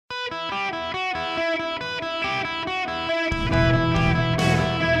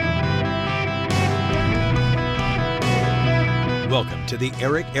Welcome to the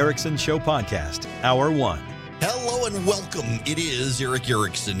Eric Erickson Show podcast, Hour 1. Hello and welcome. It is Eric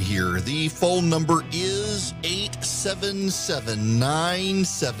Erickson here. The phone number is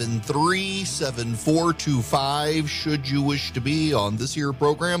 877-973-7425. Should you wish to be on this here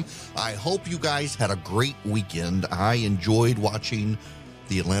program, I hope you guys had a great weekend. I enjoyed watching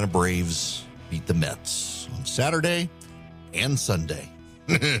the Atlanta Braves beat the Mets on Saturday and Sunday.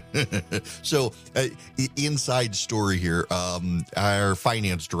 So, inside story here. Our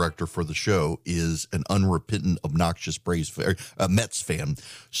finance director for the show is an unrepentant, obnoxious Mets fan.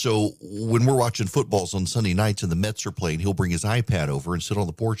 So when we're watching footballs on Sunday nights and the Mets are playing, he'll bring his iPad over and sit on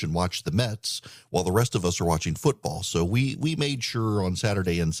the porch and watch the Mets while the rest of us are watching football. So we made sure on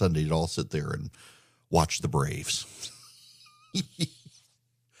Saturday and Sunday to all sit there and watch the Braves.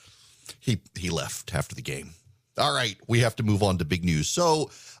 He left after the game. All right, we have to move on to big news. So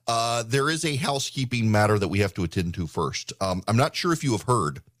there is a housekeeping matter that we have to attend to first. I'm not sure if you have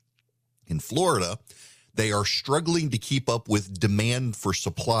heard. In Florida, they are struggling to keep up with demand for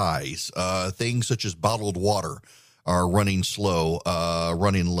supplies. Things such as bottled water are running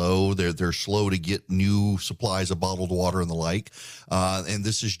low. They're slow to get new supplies of bottled water and the like. And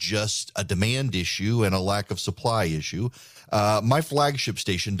this is just a demand issue and a lack of supply issue. My flagship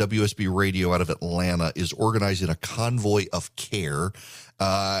station, WSB Radio out of Atlanta, is organizing a convoy of care.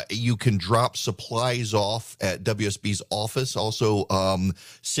 You can drop supplies off at WSB's office. Also,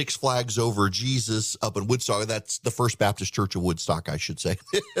 Six Flags Over Jesus up in Woodstock. That's the First Baptist Church of Woodstock, I should say.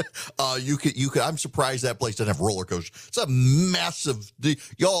 You could. I'm surprised that place doesn't have roller coasters. It's a massive,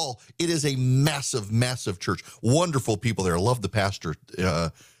 y'all. It is a massive, massive church. Wonderful people there. I love the pastor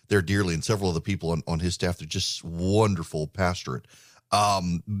there dearly, and several of the people on his staff. They're just wonderful pastorate.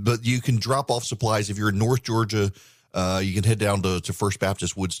 But you can drop off supplies if you're in North Georgia. You can head down to First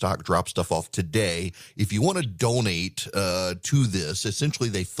Baptist Woodstock, drop stuff off today. If you want to donate to this, essentially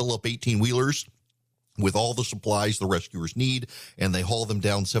they fill up 18-wheelers with all the supplies the rescuers need, and they haul them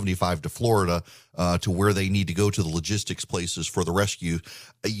down 75 to Florida to where they need to go to the logistics places for the rescue.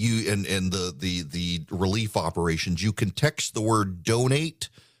 And the relief operations. You can text the word donate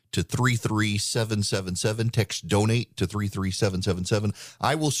to 33777. Text donate to 33777.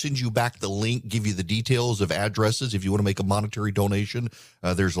 I will send you back the link, give you the details of addresses. If you want to make a monetary donation,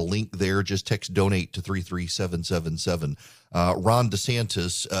 there's a link there. Just text donate to 33777. Ron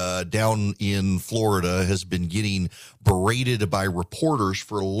DeSantis down in Florida has been getting berated by reporters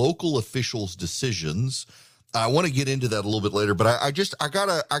for local officials' decisions. I want to get into that a little bit later, but I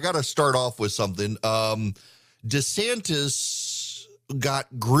gotta start off with something. DeSantis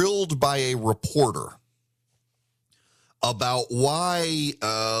got grilled by a reporter about why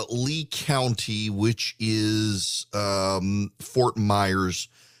Lee County, which is Fort Myers,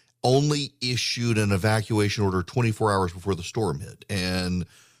 only issued an evacuation order 24 hours before the storm hit. And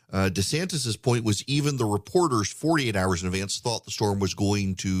DeSantis's point was even the reporters 48 hours in advance thought the storm was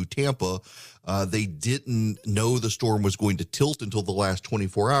going to Tampa. They didn't know the storm was going to tilt until the last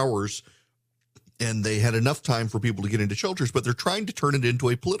 24 hours. And they had enough time for people to get into shelters, but they're trying to turn it into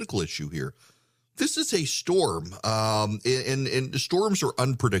a political issue here. This is a storm, and storms are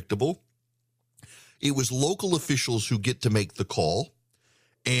unpredictable. It was local officials who get to make the call,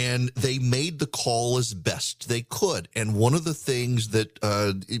 and they made the call as best they could. And one of the things that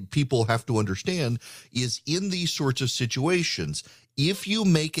people have to understand is in these sorts of situations, if you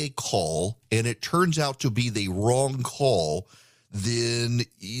make a call and it turns out to be the wrong call, then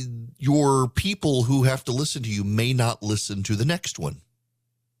your people who have to listen to you may not listen to the next one.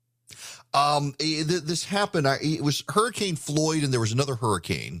 This happened. It was Hurricane Floyd, and there was another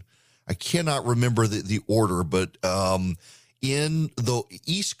hurricane. I cannot remember the order, but in the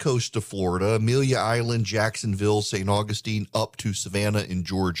east coast of Florida, Amelia Island, Jacksonville, St. Augustine, up to Savannah in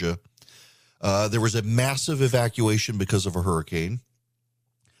Georgia, there was a massive evacuation because of a hurricane.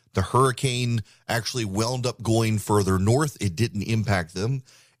 The hurricane actually wound up going further north. It didn't impact them.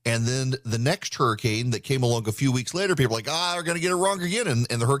 And then the next hurricane that came along a few weeks later, people were like, they're going to get it wrong again. And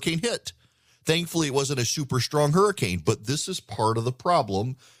the hurricane hit. Thankfully, it wasn't a super strong hurricane. But this is part of the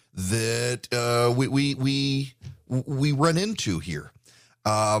problem that we run into here.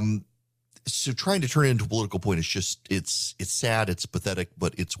 So trying to turn it into a political point is just, it's sad, it's pathetic,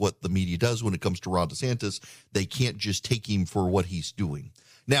 but it's what the media does when it comes to Ron DeSantis. They can't just take him for what he's doing.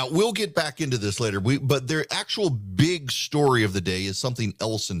 Now, we'll get back into this later, but their actual big story of the day is something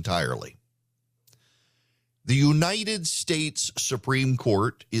else entirely. The United States Supreme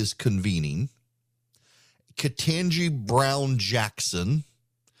Court is convening. Ketanji Brown Jackson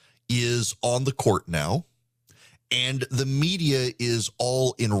is on the court now, and the media is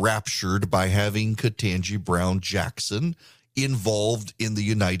all enraptured by having Ketanji Brown Jackson involved in the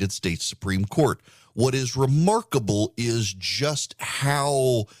United States Supreme Court. What is remarkable is just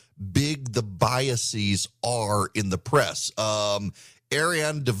how big the biases are in the press.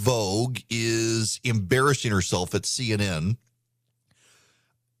 Ariane DeVoe is embarrassing herself at CNN.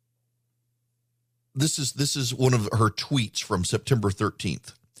 This is one of her tweets from September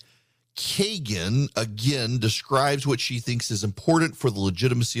 13th. Kagan, again, describes what she thinks is important for the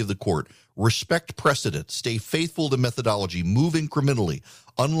legitimacy of the court. Respect precedent, stay faithful to methodology, move incrementally.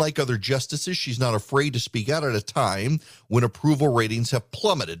 Unlike other justices, she's not afraid to speak out at a time when approval ratings have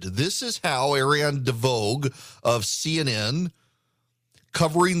plummeted. This is how Ariane DeVoe of CNN,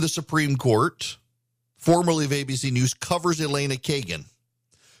 covering the Supreme Court, formerly of ABC News, covers Elena Kagan.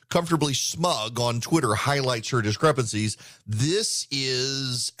 Comfortably smug on Twitter highlights her discrepancies. This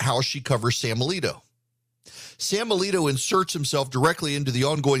is how she covers Sam Alito. Sam Alito inserts himself directly into the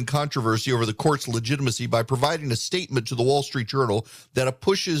ongoing controversy over the court's legitimacy by providing a statement to the Wall Street Journal that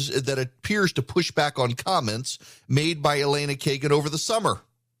appears to push back on comments made by Elena Kagan over the summer.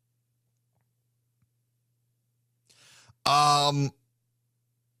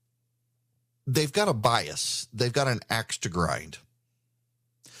 They've got a bias. They've got an axe to grind.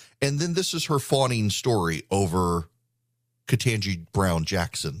 And then this is her fawning story over Ketanji Brown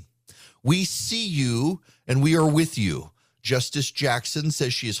Jackson. We see you and we are with you. Justice Jackson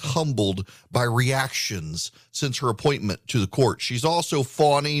says she is humbled by reactions since her appointment to the court. She's also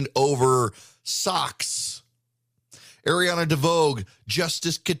fawning over socks. Ariane DeVoe,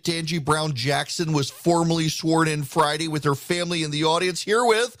 Justice Ketanji Brown Jackson was formally sworn in Friday with her family in the audience.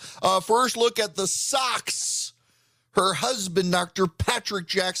 Herewith, first look at the socks her husband, Dr. Patrick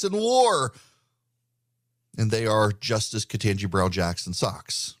Jackson, wore. And they are Justice Ketanji Brown Jackson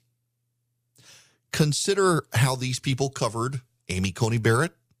socks. Consider how these people covered Amy Coney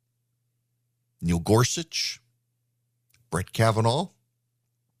Barrett, Neil Gorsuch, Brett Kavanaugh.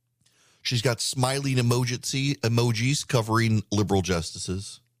 She's got smiling emojis covering liberal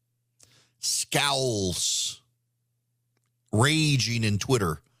justices. Scowls raging in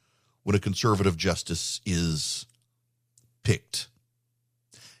Twitter when a conservative justice is picked.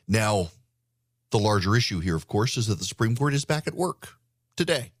 Now, the larger issue here, of course, is that the Supreme Court is back at work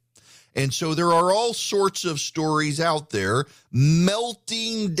today. And so there are all sorts of stories out there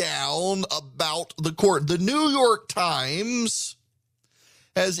melting down about the court. The New York Times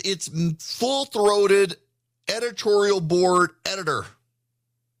has its full-throated editorial board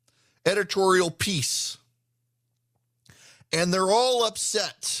editorial piece. And they're all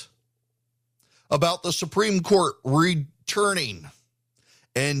upset about the Supreme Court returning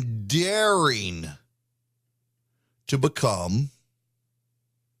and daring to become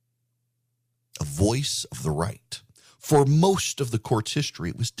a voice of the right. For most of the court's history,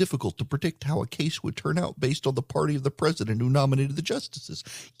 it was difficult to predict how a case would turn out based on the party of the president who nominated the justices.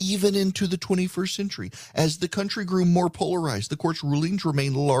 Even into the 21st century, as the country grew more polarized, the court's rulings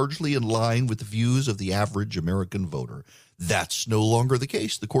remained largely in line with the views of the average American voter. That's no longer the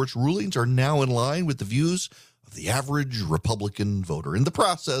case. The court's rulings are now in line with the views of the average Republican voter. In the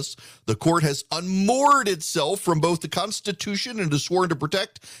process, the court has unmoored itself from both the Constitution it is sworn to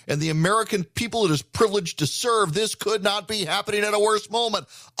protect and the American people it is privileged to serve. This could not be happening at a worse moment.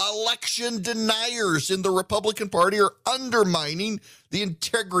 Election deniers in the Republican Party are undermining the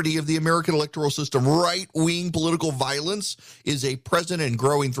integrity of the American electoral system. Right-wing political violence is a present and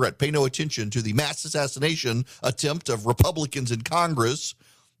growing threat. Pay no attention to the mass assassination attempt of Republicans in Congress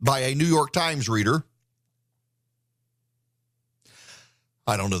by a New York Times reader.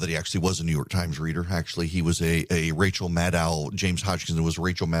 I don't know that he actually was a New York Times reader. Actually, he was a Rachel Maddow, James Hodgkinson was a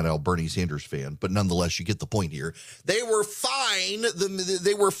Rachel Maddow, Bernie Sanders fan. But nonetheless, you get the point here. They were fine.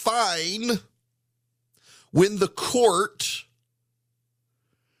 They were fine when the court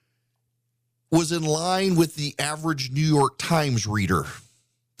was in line with the average New York Times reader.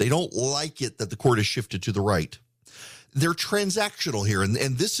 They don't like it that the court has shifted to the right. They're transactional here, and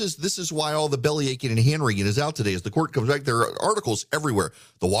this is why all the belly aching and hand wringing is out today. As the court comes back, there are articles everywhere.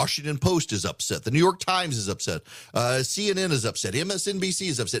 The Washington Post is upset. The New York Times is upset. CNN is upset. MSNBC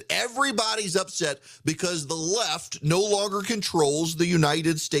is upset. Everybody's upset because the left no longer controls the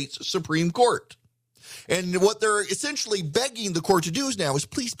United States Supreme Court. And what they're essentially begging the court to do now is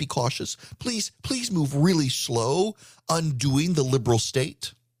please be cautious. Please move really slow, undoing the liberal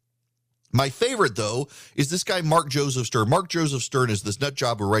state. My favorite, though, is this guy, Mark Joseph Stern. Mark Joseph Stern is this nut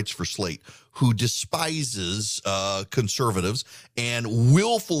job who writes for Slate, who despises conservatives and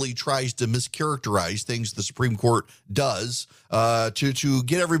willfully tries to mischaracterize things the Supreme Court does to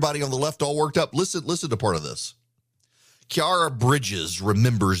get everybody on the left all worked up. Listen to part of this. Kiara Bridges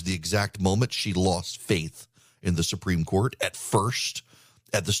remembers the exact moment she lost faith in the Supreme Court. At first,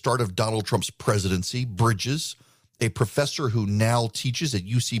 at the start of Donald Trump's presidency, Bridges, a professor who now teaches at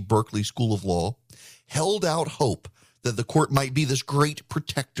UC Berkeley School of Law, held out hope that the court might be this great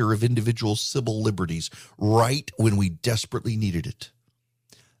protector of individual civil liberties right when we desperately needed it.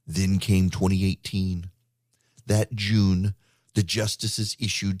 Then came 2018. That June, the justices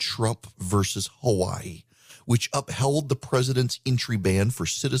issued Trump versus Hawaii, which upheld the president's entry ban for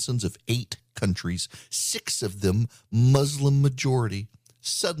citizens of 8 countries, 6 of them Muslim majority.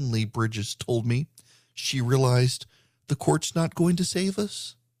 Suddenly, Bridges told me, she realized the court's not going to save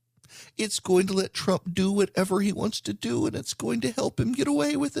us. It's going to let Trump do whatever he wants to do, and it's going to help him get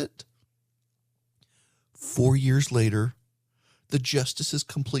away with it. 4 years later, the justices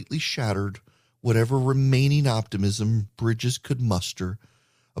completely shattered whatever remaining optimism Bridges could muster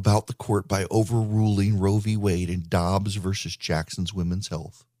about the court by overruling Roe v. Wade and Dobbs versus Jackson's Women's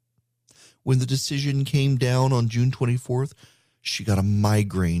Health. When the decision came down on June 24th, she got a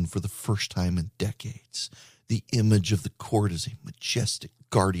migraine for the first time in decades. The image of the court as a majestic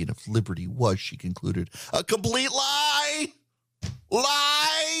guardian of liberty was, she concluded, a complete lie.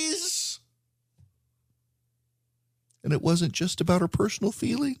 Lies. And it wasn't just about her personal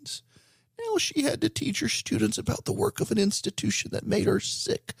feelings. Now she had to teach her students about the work of an institution that made her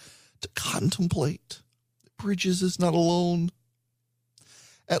sick to contemplate. Bridges is not alone.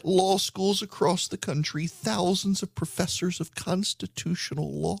 At law schools across the country, thousands of professors of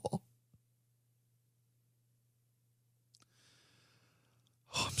constitutional law.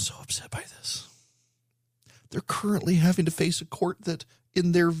 Oh, I'm so upset by this. They're currently having to face a court that,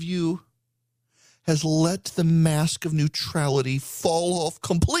 in their view, has let the mask of neutrality fall off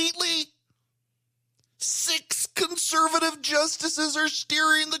completely. 6 conservative justices are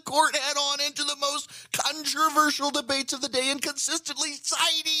steering the court head on into the most controversial debates of the day and consistently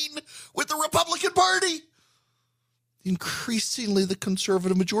siding with the Republican Party. Increasingly, the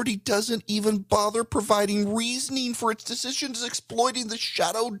conservative majority doesn't even bother providing reasoning for its decisions, exploiting the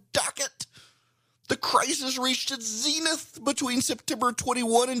shadow docket. The crisis reached its zenith between September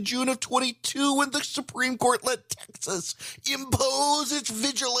 21 and June of 22 when the Supreme Court let Texas impose its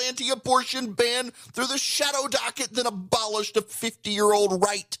vigilante abortion ban through the shadow docket, then abolished a 50-year-old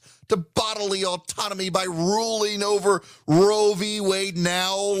right to bodily autonomy by ruling over Roe v. Wade.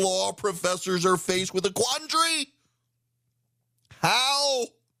 Now law professors are faced with a quandary. How?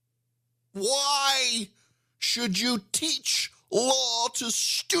 Why should you teach law to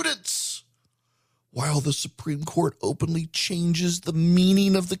students while the Supreme Court openly changes the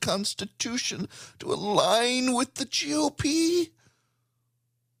meaning of the Constitution to align with the GOP?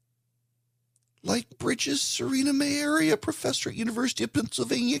 Like Bridges, Serena Mayeri, a professor at University of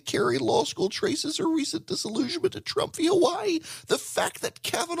Pennsylvania Carey Law School, traces her recent disillusionment to Trump v. Hawaii. The fact that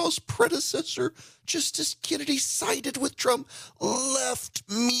Kavanaugh's predecessor, Justice Kennedy, sided with Trump left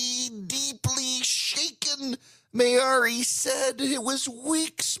me deeply shaken. Mayeri said it was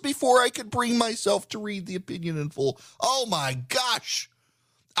weeks before I could bring myself to read the opinion in full. Oh my gosh.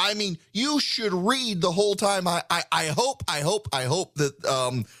 I mean, you should read the whole time. I hope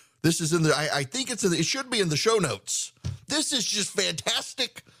that this is in the, I think it should be in the show notes. This is just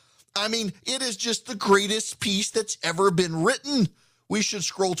fantastic. I mean, it is just the greatest piece that's ever been written. We should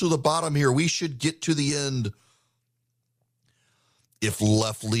scroll to the bottom here. We should get to the end. If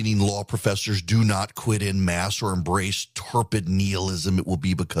left-leaning law professors do not quit en masse or embrace torpid nihilism, it will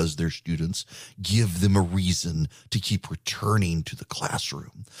be because their students give them a reason to keep returning to the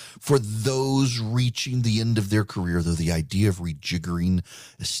classroom. For those reaching the end of their career, though, the idea of rejiggering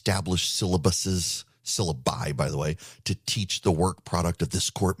established syllabi, by the way, to teach the work product of this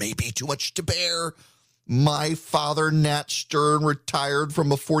court may be too much to bear. My father, Nat Stern, retired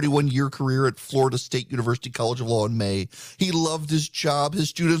from a 41-year career at Florida State University College of Law in May. He loved his job. His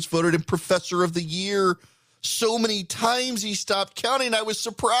students voted him Professor of the Year. So many times he stopped counting. I was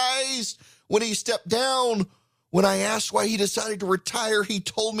surprised when he stepped down. When I asked why he decided to retire, he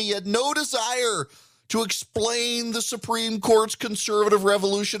told me he had no desire to explain the Supreme Court's conservative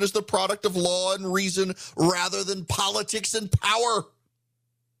revolution as the product of law and reason rather than politics and power.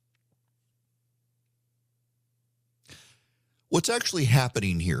 What's actually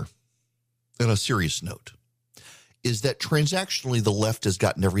happening here, on a serious note, is that transactionally the left has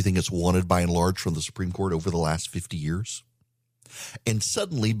gotten everything it's wanted by and large from the Supreme Court over the last 50 years. And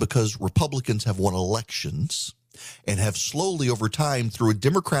suddenly, because Republicans have won elections, and have slowly over time, through a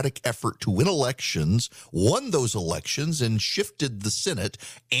democratic effort to win elections, won those elections and shifted the Senate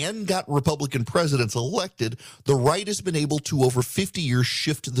and got Republican presidents elected, the right has been able to, over 50 years,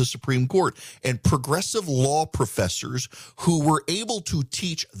 shift the Supreme Court. And progressive law professors who were able to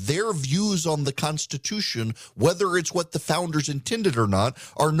teach their views on the Constitution, whether it's what the founders intended or not,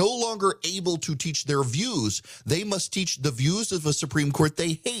 are no longer able to teach their views. They must teach the views of a Supreme Court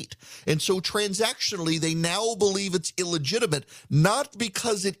they hate. And so transactionally, they now believe it's illegitimate, not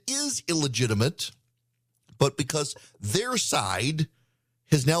because it is illegitimate, but because their side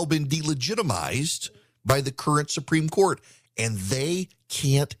has now been delegitimized by the current Supreme Court, and they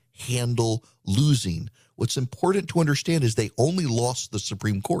can't handle losing. What's important to understand is they only lost the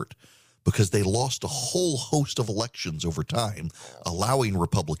Supreme Court because they lost a whole host of elections over time, allowing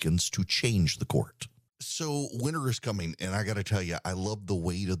Republicans to change the court. So winter is coming, and I got to tell you, I love the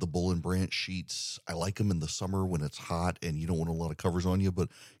weight of the Boll and Branch sheets. I like them in the summer when it's hot and you don't want a lot of covers on you, but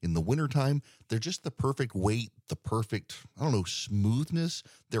in the wintertime, they're just the perfect weight, the perfect, smoothness.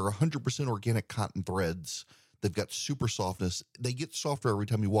 They're 100% organic cotton threads. They've got super softness. They get softer every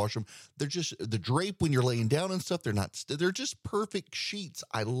time you wash them. They're just, the drape when you're laying down and stuff, they're just perfect sheets.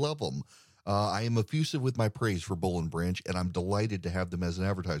 I love them. I am effusive with my praise for Boll and Branch, and I'm delighted to have them as an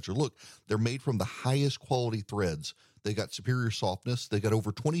advertiser. Look, they're made from the highest quality threads. They got superior softness. They got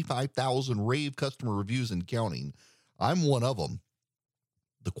over 25,000 rave customer reviews and counting. I'm one of them.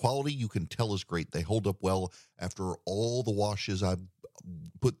 The quality, you can tell, is great. They hold up well after all the washes I've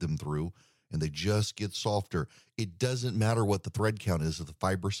put them through, and they just get softer. It doesn't matter what the thread count is if the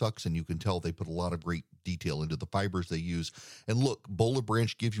fiber sucks, and you can tell they put a lot of great detail into the fibers they use. And look, Boll and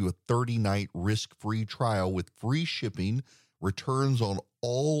Branch gives you a 30-night risk-free trial with free shipping, returns on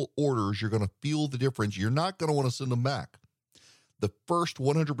all orders. You're going to feel the difference. You're not going to want to send them back. The first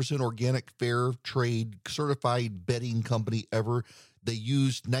 100% organic, fair trade, certified bedding company ever. They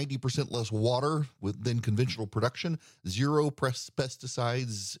used 90% less water than conventional production, zero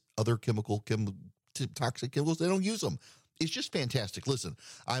pesticides, other toxic chemicals. They don't use them. It's just fantastic. Listen,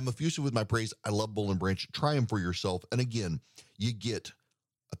 I'm effusive with my praise. I love Boll and Branch. Try them for yourself. And again, you get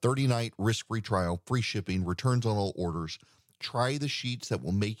a 30-night risk-free trial, free shipping, returns on all orders. Try the sheets that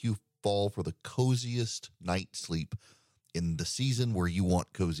will make you fall for the coziest night's sleep in the season where you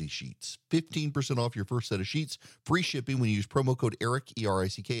want cozy sheets. 15% off your first set of sheets. Free shipping when you use promo code ERIC,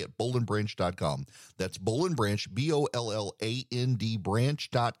 E-R-I-C-K, at bollandbranch.com. That's Boll and Branch, B-O-L-L-A-N-D,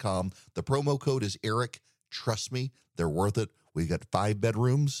 branch.com. The promo code is ERIC. Trust me, they're worth it. We got 5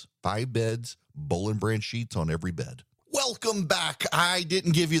 bedrooms, 5 beds, Boll and Branch sheets on every bed. Welcome back. I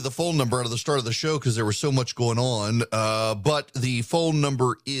didn't give you the phone number at the start of the show because there was so much going on, but the phone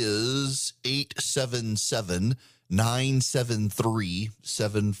number is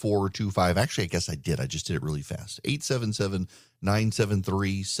 877-973-7425. Actually, I guess I did. I just did it really fast.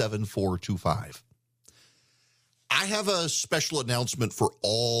 877-973-7425. I have a special announcement for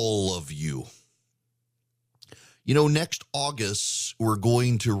all of you. You know, next August, we're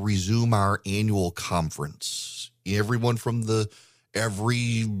going to resume our annual conference. Everyone from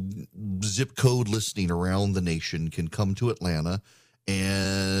every zip code listening around the nation can come to Atlanta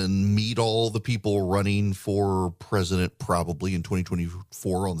and meet all the people running for president probably in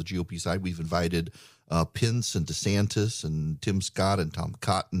 2024 on the GOP side. We've invited Pence and DeSantis and Tim Scott and Tom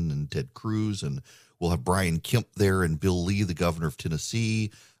Cotton and Ted Cruz, and we'll have Brian Kemp there and Bill Lee, the governor of Tennessee,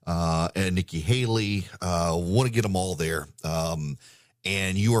 and Nikki Haley. Want to get them all there.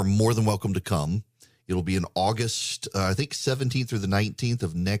 And you are more than welcome to come. It'll be in August, I think 17th through the 19th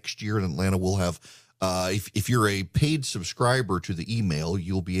of next year in Atlanta. We'll have, if you're a paid subscriber to the email,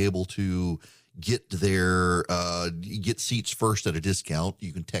 you'll be able to get there, get seats first at a discount.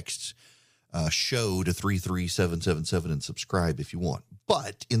 You can text show to 33777 and subscribe if you want.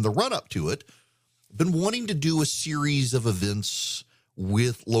 But in the run-up to it, I've been wanting to do a series of events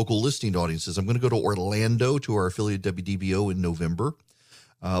with local listening audiences. I'm going to go to Orlando to our affiliate WDBO in November.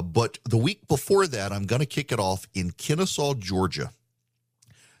 But the week before that, I'm going to kick it off in Kennesaw, Georgia.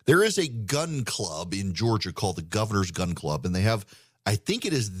 There is a gun club in Georgia called the Governor's Gun Club, and they have, I think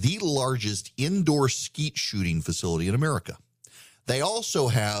it is the largest indoor skeet shooting facility in America. They also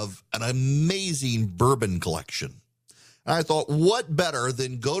have an amazing bourbon collection. And I thought, what better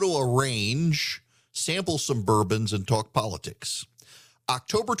than go to a range, sample some bourbons, and talk politics?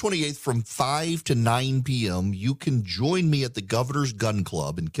 October 28th from 5 to 9 p.m., you can join me at the Governor's Gun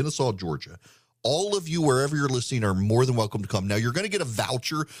Club in Kennesaw, Georgia. All of you, wherever you're listening, are more than welcome to come. Now, you're going to get a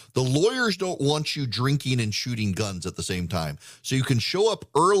voucher. The lawyers don't want you drinking and shooting guns at the same time. So you can show up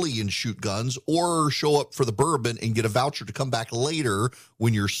early and shoot guns, or show up for the bourbon and get a voucher to come back later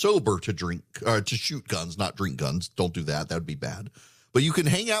when you're sober to shoot guns, not drink guns. Don't do that. That would be bad. But you can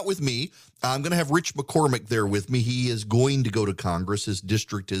hang out with me. I'm going to have Rich McCormick there with me. He is going to go to Congress. His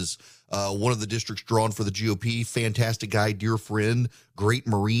district is one of the districts drawn for the GOP. Fantastic guy, dear friend, great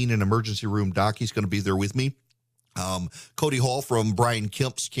Marine and emergency room doc. He's going to be there with me. Cody Hall from Brian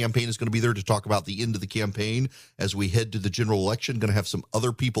Kemp's campaign is going to be there to talk about the end of the campaign as we head to the general election. Going to have some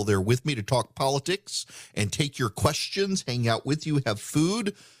other people there with me to talk politics and take your questions, hang out with you, have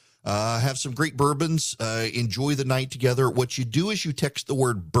food. Have some great bourbons, enjoy the night together. What you do is you text the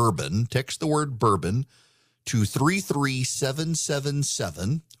word bourbon to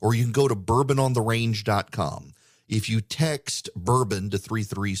 33777, or you can go to bourbonontherange.com. If you text bourbon to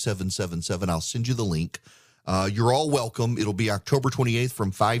 33777, I'll send you the link. You're all welcome. It'll be October 28th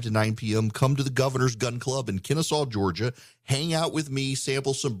from 5 to 9 p.m. Come to the Governor's Gun Club in Kennesaw, Georgia. Hang out with me,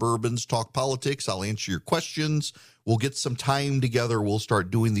 sample some bourbons, talk politics. I'll answer your questions. We'll get some time together. We'll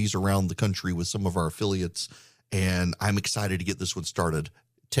start doing these around the country with some of our affiliates, and I'm excited to get this one started.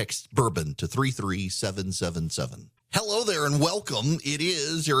 Text bourbon to 33777. Hello there and welcome. It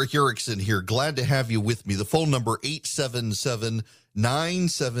is Eric Erickson here. Glad to have you with me. The phone number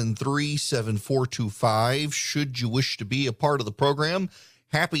 877-973-7425. Should you wish to be a part of the program,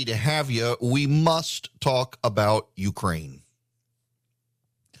 happy to have you. We must talk about Ukraine.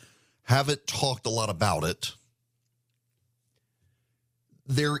 Haven't talked a lot about it.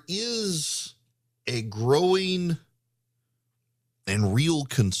 There is a growing and real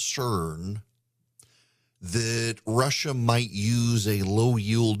concern that Russia might use a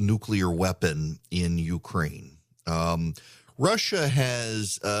low-yield nuclear weapon in Ukraine. Russia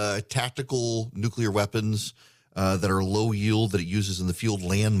has tactical nuclear weapons that are low-yield that it uses in the field,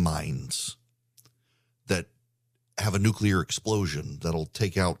 landmines that have a nuclear explosion that'll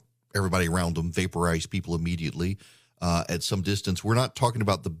take out everybody around them, vaporize people immediately at some distance. We're not talking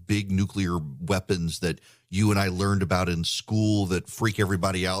about the big nuclear weapons that you and I learned about in school that freak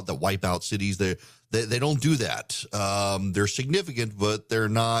everybody out, that wipe out cities. They don't do that. They're significant, but they're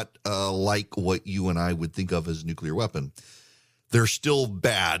not like what you and I would think of as a nuclear weapon. They're still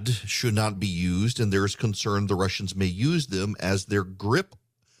bad, should not be used, and there's concern the Russians may use them as their grip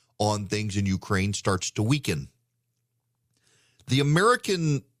on things in Ukraine starts to weaken. The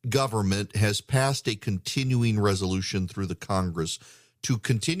American government has passed a continuing resolution through the Congress to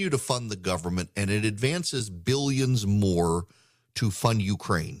continue to fund the government, and it advances billions more to fund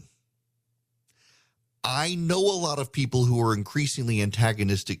Ukraine. I know a lot of people who are increasingly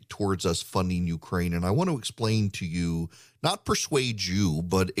antagonistic towards us funding Ukraine, and I want to explain to you, not persuade you,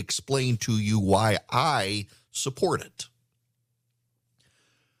 but explain to you why I support it.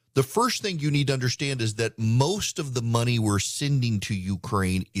 The first thing you need to understand is that most of the money we're sending to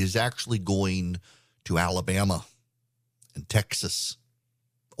Ukraine is actually going to Alabama and Texas,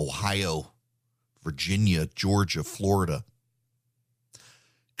 Ohio, Virginia, Georgia, Florida.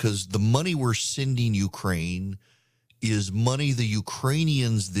 Because the money we're sending Ukraine is money the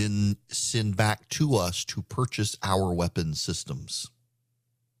Ukrainians then send back to us to purchase our weapon systems.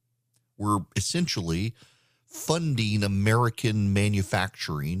 We're essentially funding American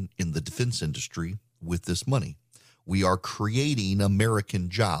manufacturing in the defense industry with this money. We are creating American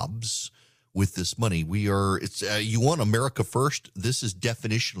jobs with this money. You want America first? This is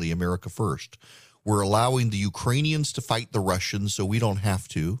definitionally America first. We're allowing the Ukrainians to fight the Russians so we don't have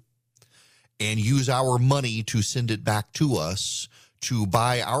to, and use our money to send it back to us to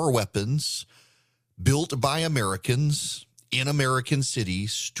buy our weapons built by Americans in American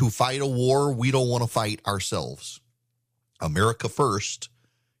cities to fight a war we don't want to fight ourselves. America first,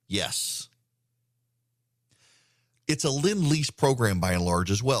 yes. It's a Lend-Lease program by and large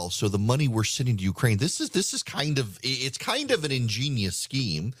as well. So the money we're sending to Ukraine, this is kind of an ingenious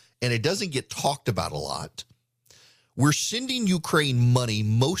scheme, and it doesn't get talked about a lot. We're sending Ukraine money,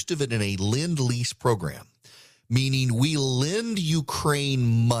 most of it in a Lend-Lease program, meaning we lend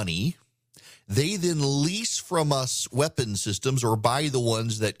Ukraine money. They then lease from us weapon systems or buy the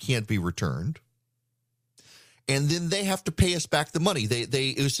ones that can't be returned. And then they have to pay us back the money. They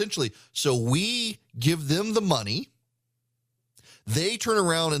essentially, so we give them the money. They turn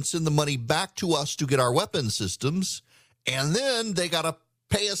around and send the money back to us to get our weapon systems. And then they got to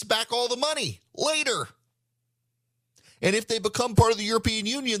pay us back all the money later. And if they become part of the European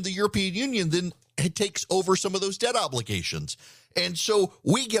Union then It takes over some of those debt obligations. And so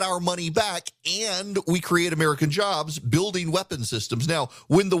we get our money back and we create American jobs building weapon systems. Now,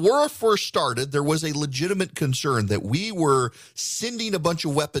 when the war first started, there was a legitimate concern that we were sending a bunch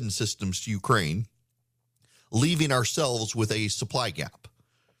of weapon systems to Ukraine, leaving ourselves with a supply gap.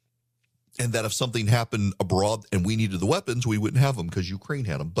 And that if something happened abroad and we needed the weapons, we wouldn't have them because Ukraine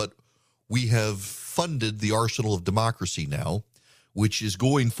had them. But we have funded the arsenal of democracy now, which is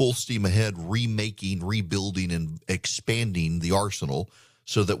going full steam ahead, remaking, rebuilding, and expanding the arsenal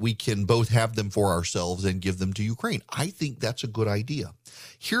so that we can both have them for ourselves and give them to Ukraine. I think that's a good idea.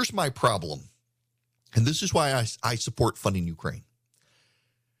 Here's my problem, and this is why I support funding Ukraine.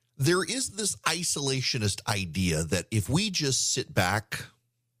 There is this isolationist idea that if we just sit back,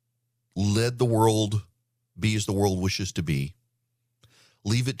 let the world be as the world wishes to be,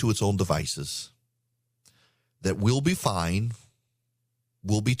 leave it to its own devices, that we'll be fine,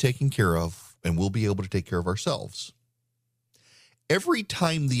 we'll be taken care of, and we'll be able to take care of ourselves. Every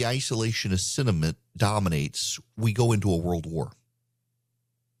time the isolationist sentiment dominates, we go into a world war.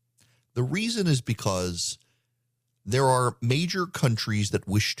 The reason is because there are major countries that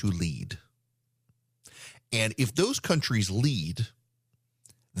wish to lead. And if those countries lead,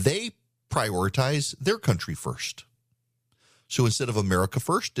 they prioritize their country first. So instead of America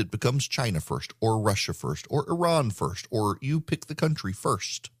first, it becomes China first, or Russia first, or Iran first, or you pick the country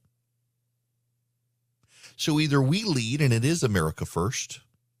first. So either we lead and it is America first,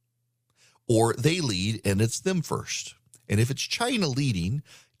 or they lead and it's them first. And if it's China leading,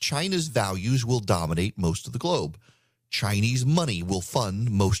 China's values will dominate most of the globe. Chinese money will fund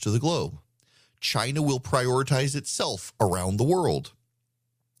most of the globe. China will prioritize itself around the world.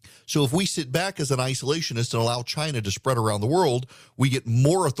 So if we sit back as an isolationist and allow China to spread around the world, we get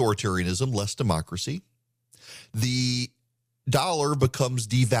more authoritarianism, less democracy. The dollar becomes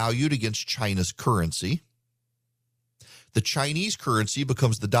devalued against China's currency. The Chinese currency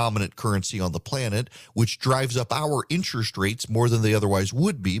becomes the dominant currency on the planet, which drives up our interest rates more than they otherwise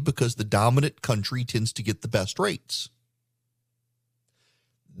would be because the dominant country tends to get the best rates.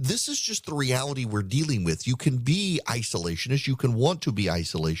 This is just the reality we're dealing with. You can be isolationist. You can want to be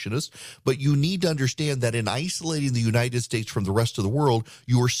isolationist, but you need to understand that in isolating the United States from the rest of the world,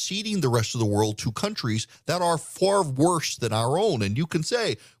 you are ceding the rest of the world to countries that are far worse than our own. And you can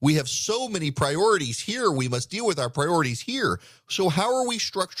say, we have so many priorities here. We must deal with our priorities here. So how are we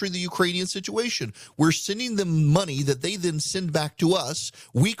structuring the Ukrainian situation? We're sending them money that they then send back to us.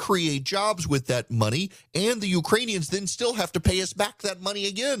 We create jobs with that money, and the Ukrainians then still have to pay us back that money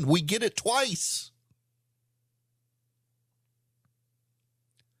again. We get it twice.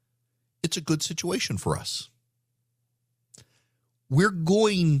 It's a good situation for us. We're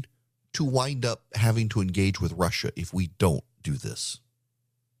going to wind up having to engage with Russia if we don't do this.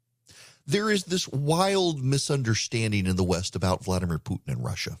 There is this wild misunderstanding in the West about Vladimir Putin and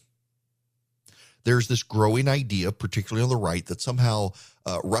Russia. There's this growing idea, particularly on the right, that somehow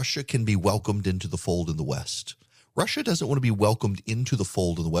Russia can be welcomed into the fold in the West. Russia doesn't want to be welcomed into the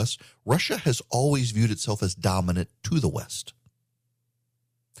fold in the West. Russia has always viewed itself as dominant to the West.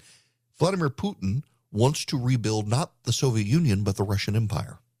 Vladimir Putin wants to rebuild not the Soviet Union, but the Russian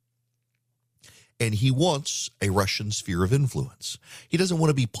Empire. And he wants a Russian sphere of influence. He doesn't want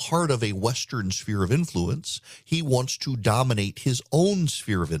to be part of a Western sphere of influence. He wants to dominate his own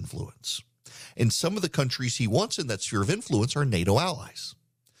sphere of influence. And some of the countries he wants in that sphere of influence are NATO allies.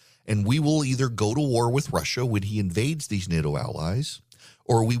 And we will either go to war with Russia when he invades these NATO allies,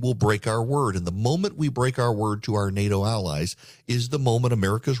 or we will break our word. And the moment we break our word to our NATO allies is the moment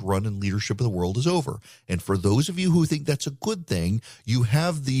America's run and leadership of the world is over. And for those of you who think that's a good thing, you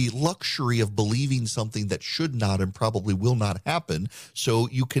have the luxury of believing something that should not and probably will not happen, so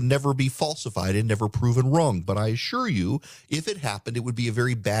you can never be falsified and never proven wrong. But I assure you, if it happened, it would be a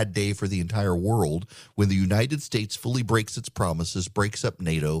very bad day for the entire world when the United States fully breaks its promises, breaks up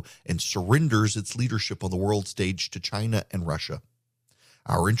NATO, and surrenders its leadership on the world stage to China and Russia.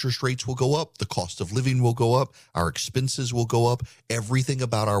 Our interest rates will go up. The cost of living will go up. Our expenses will go up. Everything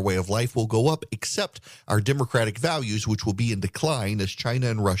about our way of life will go up, except our democratic values, which will be in decline as China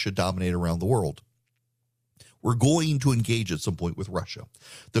and Russia dominate around the world. We're going to engage at some point with Russia.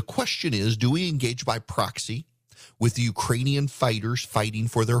 The question is, do we engage by proxy with the Ukrainian fighters fighting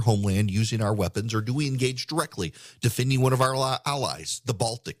for their homeland using our weapons, or do we engage directly, defending one of our allies, the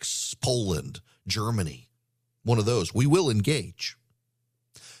Baltics, Poland, Germany, one of those? We will engage.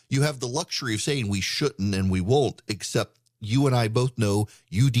 You have the luxury of saying we shouldn't and we won't, except you and I both know,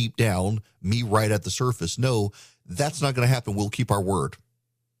 you deep down, me right at the surface, no, that's not going to happen. We'll keep our word.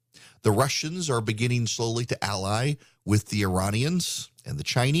 The Russians are beginning slowly to ally with the Iranians and the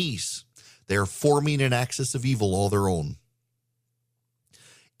Chinese. They're forming an axis of evil all their own.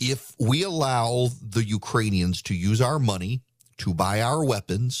 If we allow the Ukrainians to use our money, to buy our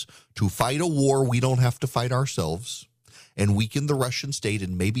weapons, to fight a war we don't have to fight ourselves, and weaken the Russian state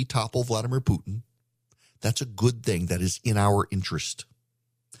and maybe topple Vladimir Putin, that's a good thing. That is in our interest.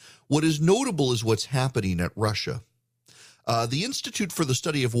 What is notable is what's happening at Russia. The Institute for the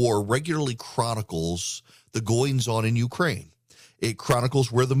Study of War regularly chronicles the goings-on in Ukraine. It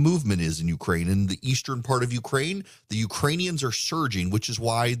chronicles where the movement is in Ukraine. In the eastern part of Ukraine, the Ukrainians are surging, which is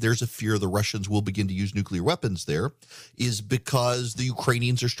why there's a fear the Russians will begin to use nuclear weapons there, is because the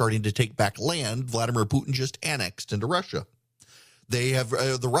Ukrainians are starting to take back land Vladimir Putin just annexed into Russia. They have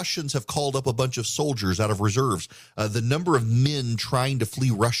the Russians have called up a bunch of soldiers out of reserves. The number of men trying to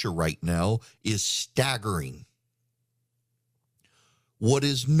flee Russia right now is staggering. What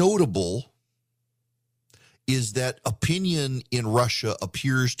is notable is that opinion in Russia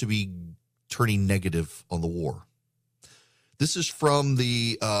appears to be turning negative on the war. This is from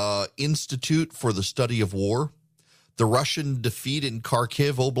the Institute for the Study of War. The Russian defeat in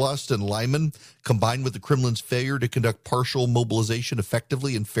Kharkiv Oblast and Lyman, combined with the Kremlin's failure to conduct partial mobilization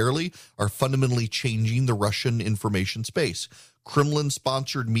effectively and fairly, are fundamentally changing the Russian information space.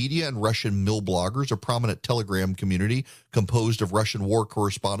 Kremlin-sponsored media and Russian mill bloggers, a prominent Telegram community composed of Russian war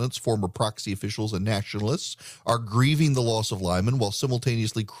correspondents, former proxy officials, and nationalists, are grieving the loss of Lyman while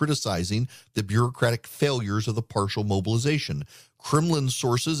simultaneously criticizing the bureaucratic failures of the partial mobilization. Kremlin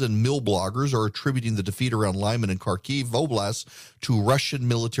sources and mill bloggers are attributing the defeat around Lyman and Kharkiv Oblast to Russian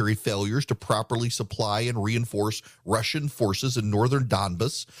military failures to properly supply and reinforce Russian forces in northern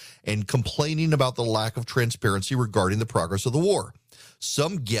Donbass and complaining about the lack of transparency regarding the progress of the war.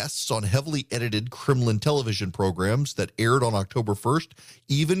 Some guests on heavily edited Kremlin television programs that aired on October 1st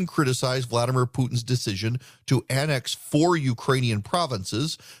even criticized Vladimir Putin's decision to annex 4 Ukrainian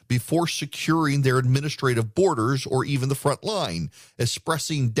provinces before securing their administrative borders or even the front line,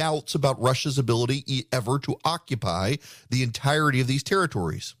 expressing doubts about Russia's ability ever to occupy the entirety of these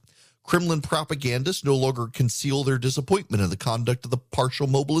territories. Kremlin propagandists no longer conceal their disappointment in the conduct of the partial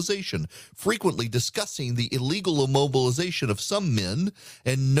mobilization, frequently discussing the illegal immobilization of some men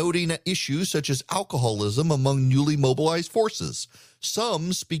and noting issues such as alcoholism among newly mobilized forces.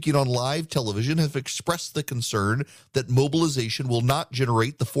 Some, speaking on live television, have expressed the concern that mobilization will not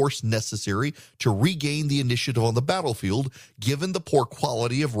generate the force necessary to regain the initiative on the battlefield, given the poor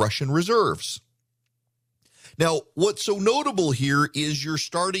quality of Russian reserves. Now, what's so notable here is you're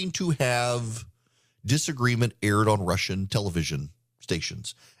starting to have disagreement aired on Russian television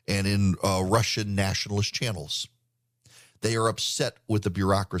stations and in Russian nationalist channels. They are upset with the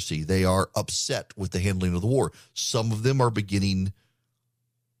bureaucracy. They are upset with the handling of the war. Some of them are beginning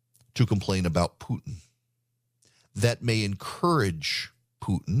to complain about Putin. That may encourage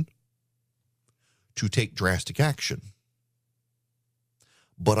Putin to take drastic action.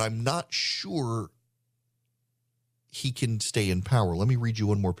 But I'm not sure he can stay in power. Let me read you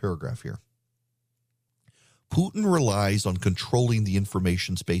one more paragraph here. Putin relies on controlling the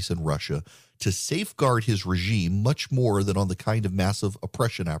information space in Russia to safeguard his regime much more than on the kind of massive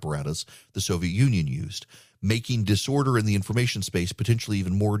oppression apparatus the Soviet Union used, making disorder in the information space potentially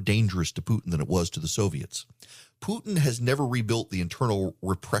even more dangerous to Putin than it was to the Soviets. Putin has never rebuilt the internal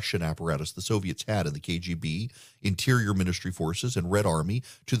repression apparatus the Soviets had in the KGB, Interior Ministry Forces, and Red Army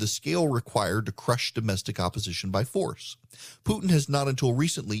to the scale required to crush domestic opposition by force. Putin has not until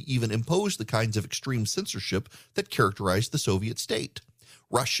recently even imposed the kinds of extreme censorship that characterized the Soviet state.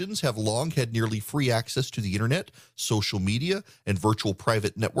 Russians have long had nearly free access to the internet, social media, and virtual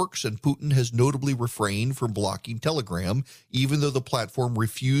private networks, and Putin has notably refrained from blocking Telegram, even though the platform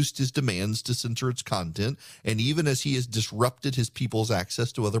refused his demands to censor its content, and even as he has disrupted his people's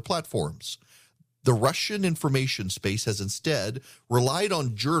access to other platforms. The Russian information space has instead relied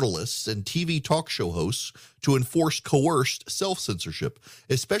on journalists and TV talk show hosts to enforce coerced self-censorship,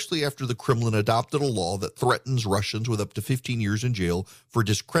 especially after the Kremlin adopted a law that threatens Russians with up to 15 years in jail for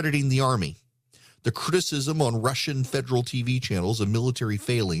discrediting the army. The criticism on Russian federal TV channels of military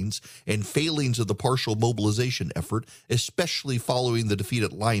failings and failings of the partial mobilization effort, especially following the defeat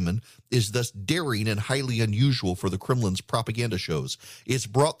at Lyman, is thus daring and highly unusual for the Kremlin's propaganda shows. It's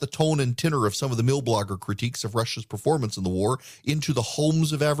brought the tone and tenor of some of the mill blogger critiques of Russia's performance in the war into the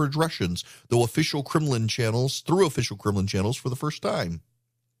homes of average Russians, through official Kremlin channels for the first time.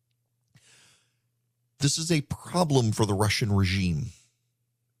 This is a problem for the Russian regime.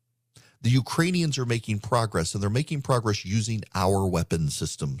 The Ukrainians are making progress, and they're making progress using our weapon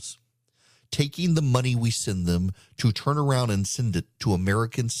systems, taking the money we send them to turn around and send it to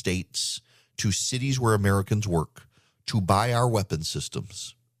American states, to cities where Americans work, to buy our weapon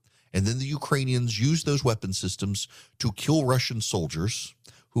systems. And then the Ukrainians use those weapon systems to kill Russian soldiers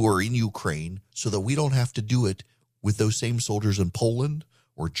who are in Ukraine so that we don't have to do it with those same soldiers in Poland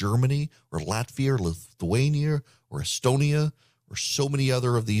or Germany or Latvia or Lithuania or Estonia or so many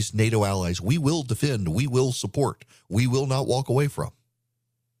other of these NATO allies. We will defend, we will support, we will not walk away from.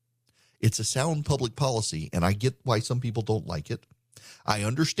 It's a sound public policy, and I get why some people don't like it. I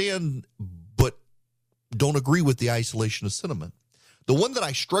understand, but don't agree with the isolationist sentiment. The one that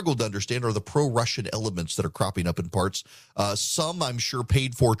I struggle to understand are the pro-Russian elements that are cropping up in parts. Some, I'm sure,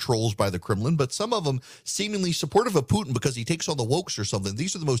 paid for trolls by the Kremlin, but some of them seemingly supportive of Putin because he takes on the wokes or something.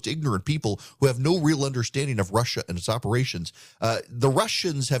 These are the most ignorant people who have no real understanding of Russia and its operations. The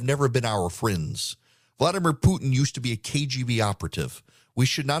Russians have never been our friends. Vladimir Putin used to be a KGB operative. We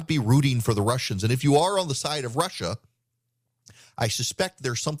should not be rooting for the Russians. And if you are on the side of Russia, I suspect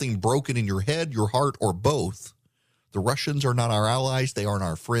there's something broken in your head, your heart, or both. The Russians are not our allies. They aren't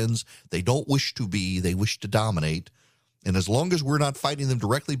our friends. They don't wish to be. They wish to dominate. And as long as we're not fighting them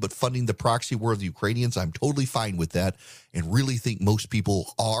directly but funding the proxy war of the Ukrainians, I'm totally fine with that and really think most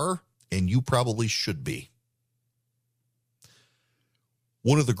people are, and you probably should be.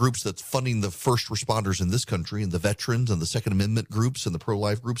 One of the groups that's funding the first responders in this country and the veterans and the Second Amendment groups and the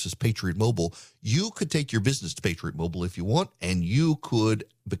pro-life groups is Patriot Mobile. You could take your business to Patriot Mobile if you want, and you could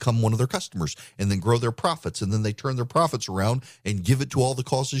become one of their customers and then grow their profits. And then they turn their profits around and give it to all the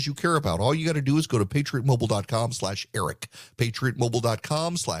causes you care about. All you got to do is go to patriotmobile.com/Eric,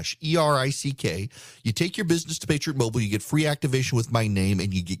 patriotmobile.com/ERICK. You take your business to Patriot Mobile, you get free activation with my name,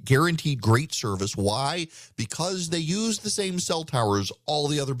 and you get guaranteed great service. Why? Because they use the same cell towers all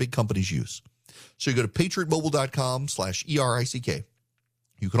the other big companies use. So you go to patriotmobile.com/ERICK.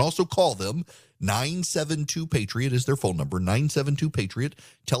 You can also call them. 972-PATRIOT is their phone number, 972-PATRIOT.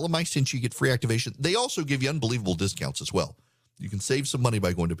 Tell them I sent you, get free activation. They also give you unbelievable discounts as well. You can save some money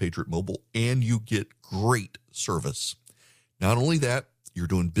by going to Patriot Mobile, and you get great service. Not only that, you're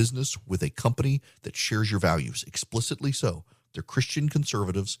doing business with a company that shares your values, explicitly so. They're Christian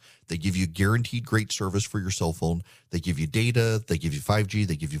conservatives. They give you guaranteed great service for your cell phone. They give you data. They give you 5G.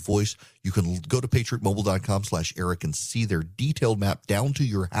 They give you voice. You can go to patriotmobile.com/Eric and see their detailed map down to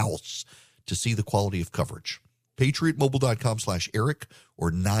your house to see the quality of coverage. patriotmobile.com/Eric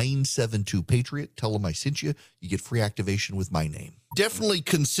or 972-PATRIOT. Tell them I sent you. You get free activation with my name. Definitely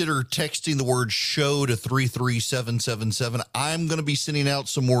consider texting the word show to 33777. I'm going to be sending out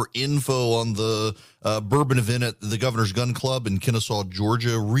some more info on the bourbon event at the Governor's Gun Club in Kennesaw,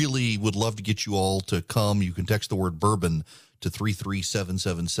 Georgia. Really would love to get you all to come. You can text the word bourbon to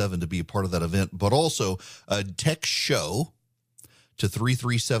 33777 to be a part of that event, but also text show to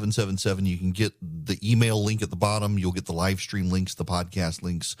 33777. You can get the email link at the bottom. You'll get the live stream links, the podcast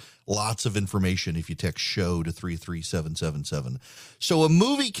links, lots of information if you text show to 33777. So a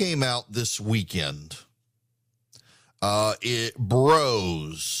movie came out this weekend.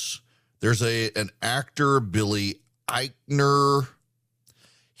 Bros. There's an actor, Billy Eichner.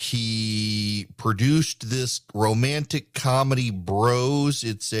 He produced this romantic comedy, Bros.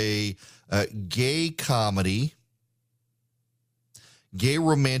 It's a gay comedy. Gay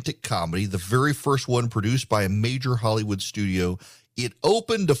romantic comedy, the very first one produced by a major Hollywood studio. It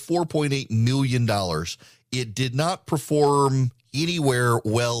opened to $4.8 million. It did not perform anywhere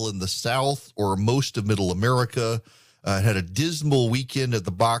well in the South or most of Middle America. It had a dismal weekend at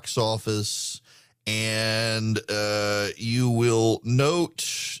the box office. And you will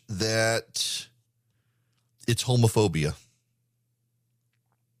note that it's homophobia.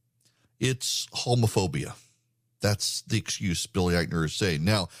 It's homophobia. That's the excuse Billy Eichner is saying.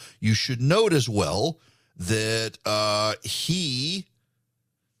 Now, you should note as well that he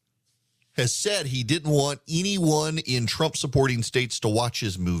has said he didn't want anyone in Trump-supporting states to watch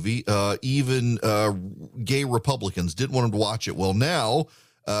his movie. Even gay Republicans didn't want him to watch it. Well, now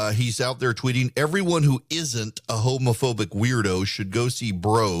he's out there tweeting, everyone who isn't a homophobic weirdo should go see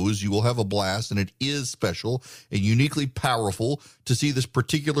Bros. You will have a blast, and it is special and uniquely powerful to see this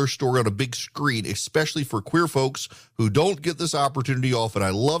particular story on a big screen, especially for queer folks who don't get this opportunity often. I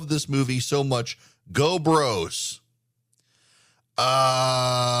love this movie so much. Go Bros.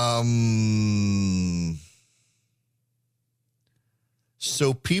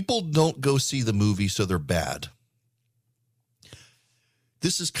 So people don't go see the movie, so they're bad.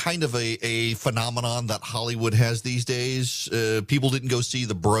 This is kind of a phenomenon that Hollywood has these days. People didn't go see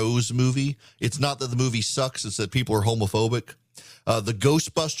the Bros movie. It's not that the movie sucks. It's that people are homophobic. The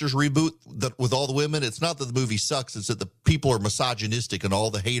Ghostbusters reboot that with all the women, it's not that the movie sucks. It's that the people are misogynistic and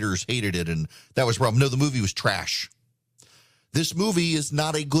all the haters hated it. And that was the problem. No, the movie was trash. This movie is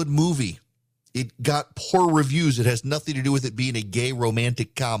not a good movie. It got poor reviews. It has nothing to do with it being a gay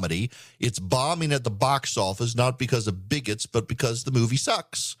romantic comedy. It's bombing at the box office, not because of bigots, but because the movie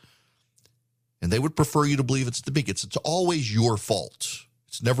sucks. And they would prefer you to believe it's the bigots. It's always your fault.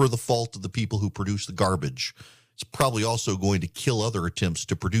 It's never the fault of the people who produce the garbage. It's probably also going to kill other attempts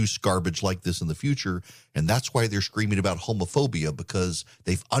to produce garbage like this in the future. And that's why they're screaming about homophobia, because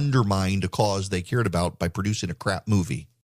they've undermined a cause they cared about by producing a crap movie.